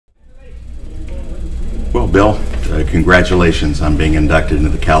Well, Bill, congratulations on being inducted into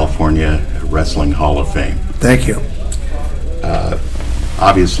the California Wrestling Hall of Fame. Thank you.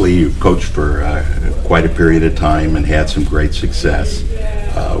 Obviously, you've coached for quite a period of time and had some great success.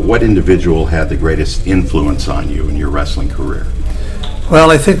 What individual had the greatest influence on you in your wrestling career? Well,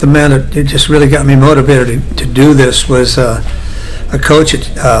 I think the man that just really got me motivated to do this was a coach at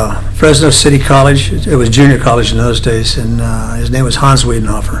Fresno City College. It was junior college in those days, and his name was Hans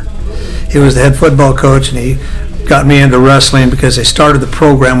Wiedenhofer. He was the head football coach, and he got me into wrestling because they started the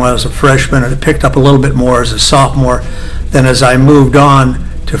program when I was a freshman, and it picked up a little bit more as a sophomore. Then as I moved on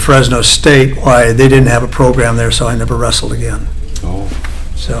to Fresno State, why they didn't have a program there, so I never wrestled again. Oh.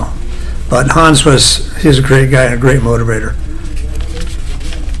 So, but Hans he's a great guy and a great motivator.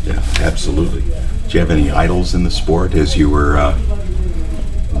 Yeah, absolutely. Did you have any idols in the sport as you were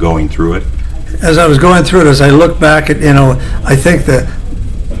going through it? As I was going through it, as I look back at, I think that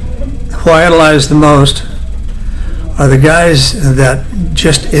who I idolize the most are the guys that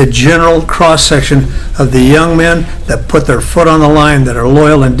just a general cross-section of the young men that put their foot on the line, that are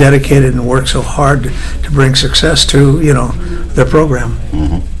loyal and dedicated and work so hard to bring success to, their program.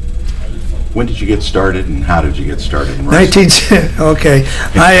 Mm-hmm. When did you get started, and how did you get started in wrestling? Okay.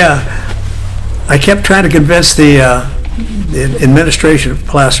 I kept trying to convince the administration of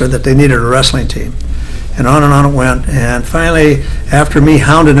Placer that they needed a wrestling team. And on it went. And finally, after me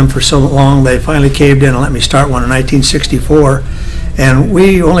hounding them for so long, they finally caved in and let me start one in 1964. And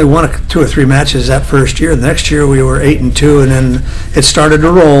we only won 2 or 3 matches that first year. The next year we were 8-2, and then it started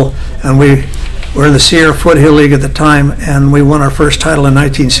to roll. And we were in the Sierra Foothill League at the time, and we won our first title in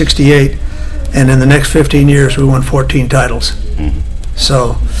 1968. And in the next 15 years, we won 14 titles. Mm-hmm.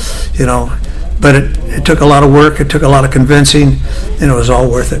 So, but it took a lot of work. It took a lot of convincing, and it was all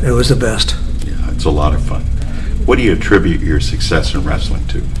worth it. It was the best. It's a lot of fun. What do you attribute your success in wrestling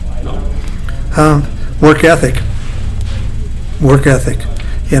to? Work ethic. Work ethic.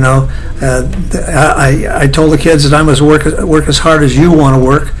 I told the kids that I must work as hard as you want to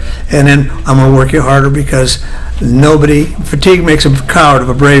work, and then I'm going to work you harder, because fatigue makes a coward of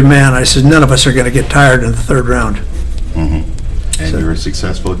a brave man. I said, none of us are going to get tired in the 3rd round. Mm-hmm. And you were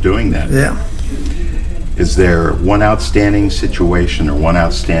successful at doing that. Yeah. Is there one outstanding situation or one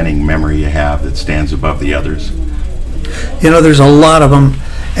outstanding memory you have that stands above the others? There's a lot of them,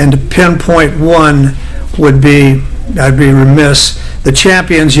 and to pinpoint one would be, I'd be remiss. The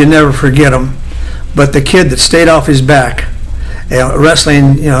champions, you never forget them, but the kid that stayed off his back,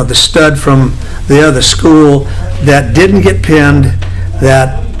 wrestling, the stud from the other school that didn't get pinned,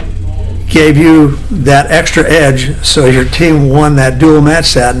 that gave you that extra edge, so your team won that dual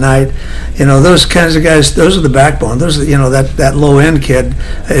match that night. Those kinds of guys, those are the backbone. Those are, that low end kid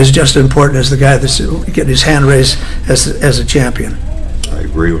is just as important as the guy that's getting his hand raised as a champion. I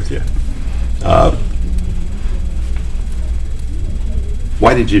agree with you.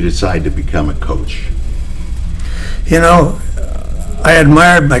 Why did you decide to become a coach? I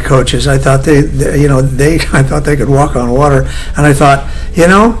admired my coaches. I thought I thought they could walk on water, and I thought,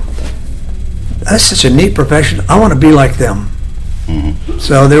 that's such a neat profession. I want to be like them. Mm-hmm.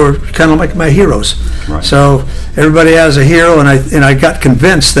 So they were kind of like my heroes. Right. So everybody has a hero, and I got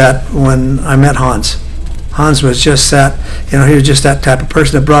convinced that when I met Hans. Hans was just that, he was just that type of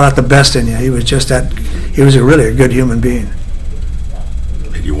person that brought out the best in you. He was really a good human being.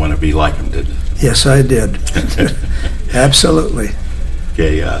 Did you want to be like him, didn't you? Yes, I did. Absolutely.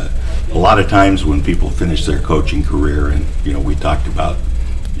 Okay, a lot of times when people finish their coaching career, and we talked about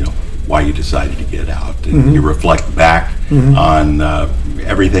why you decided to get out, and mm-hmm. you reflect back mm-hmm. on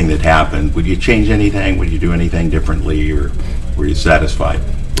everything that happened. Would you change anything? Would you do anything differently, or were you satisfied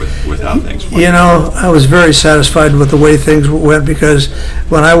with how things went? I was very satisfied with the way things went, because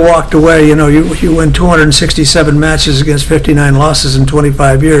when I walked away, you win 267 matches against 59 losses in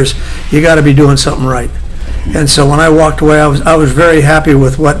 25 years. You got to be doing something right. And so when I walked away, I was very happy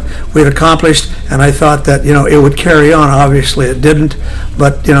with what we had accomplished, and I thought that it would carry on. Obviously, it didn't,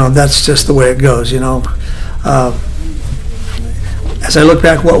 but that's just the way it goes. As I look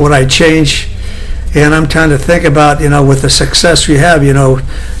back, what would I change? And I'm trying to think about with the success you have, you don't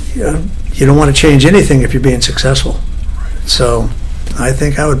want to change anything if you're being successful. So I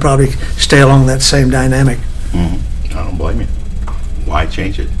think I would probably stay along that same dynamic. Mm-hmm. I don't blame you. Why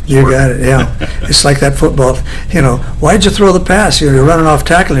change it? You got it, yeah. It's like that football. Why'd you throw the pass? You're running off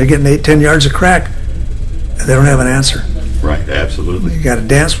tackle and you're getting 8-10 yards of crack. They don't have an answer. Right, absolutely. You got to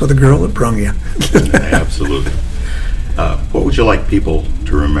dance with the girl that brung you. Absolutely. What would you like people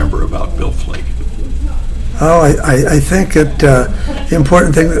to remember about Bill Flake? Oh, I think that the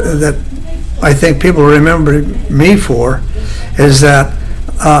important thing that I think people remember me for is that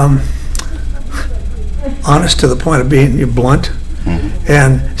honest to the point of being blunt.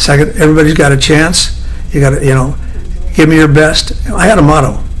 And second, everybody's got a chance. You got to, give me your best. I had a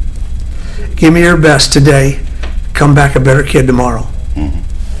motto: give me your best today, come back a better kid tomorrow.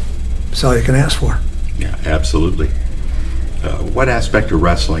 That's all you can ask for. Yeah, absolutely. What aspect of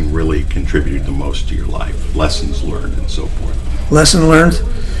wrestling really contributed the most to your life? Lessons learned and so forth. Lesson learned?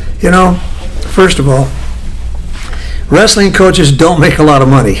 First of all, wrestling coaches don't make a lot of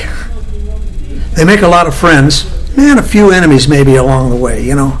money. They make a lot of friends, and a few enemies maybe along the way,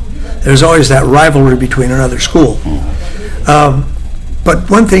 There's always that rivalry between another school. But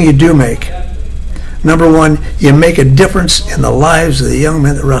one thing you do make, number one, you make a difference in the lives of the young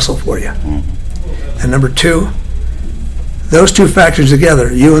men that wrestle for you. And number two, those two factors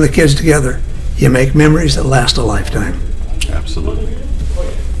together, you and the kids together, you make memories that last a lifetime. Absolutely.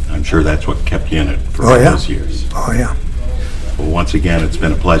 I'm sure that's what kept you in it for all those years. Oh, yeah. Well, once again, it's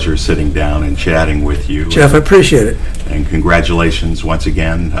been a pleasure sitting down and chatting with you. Jeff, I appreciate it. And congratulations once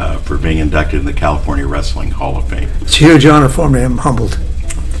again for being inducted in the California Wrestling Hall of Fame. It's a huge honor for me. I'm humbled.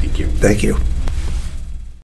 Thank you. Thank you.